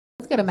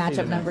Let's go to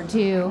matchup number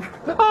 2.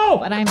 Oh!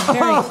 But I'm very...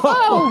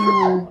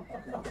 Oh!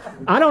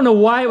 I don't know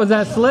why it was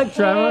that slick,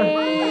 Trevor.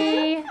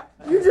 Hey.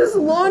 You just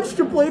launched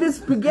a plate of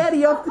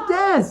spaghetti off the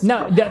desk.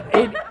 No,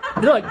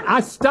 look,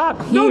 I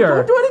stopped here.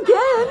 No, don't do it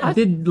again.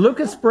 Did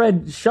Lucas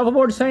spread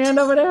shuffleboard sand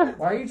over there?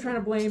 Why are you trying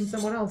to blame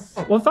someone else?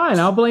 Well, fine,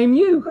 I'll blame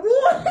you.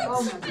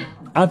 What?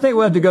 I think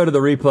we'll have to go to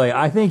the replay.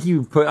 I think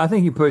you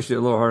pushed it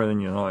a little harder than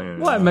you thought.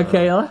 What,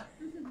 Michaela?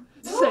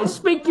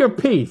 Speak your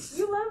piece.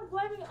 You love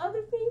blaming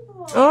other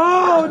people.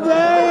 Oh,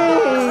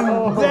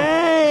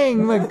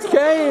 dang,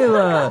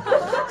 Michaela.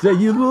 So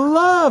you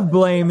love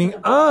blaming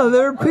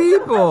other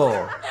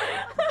people.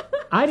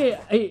 I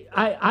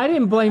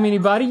didn't blame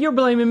anybody. You're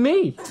blaming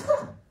me.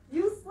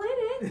 You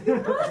slid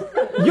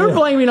it. You're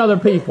blaming other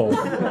people.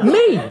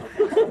 Me.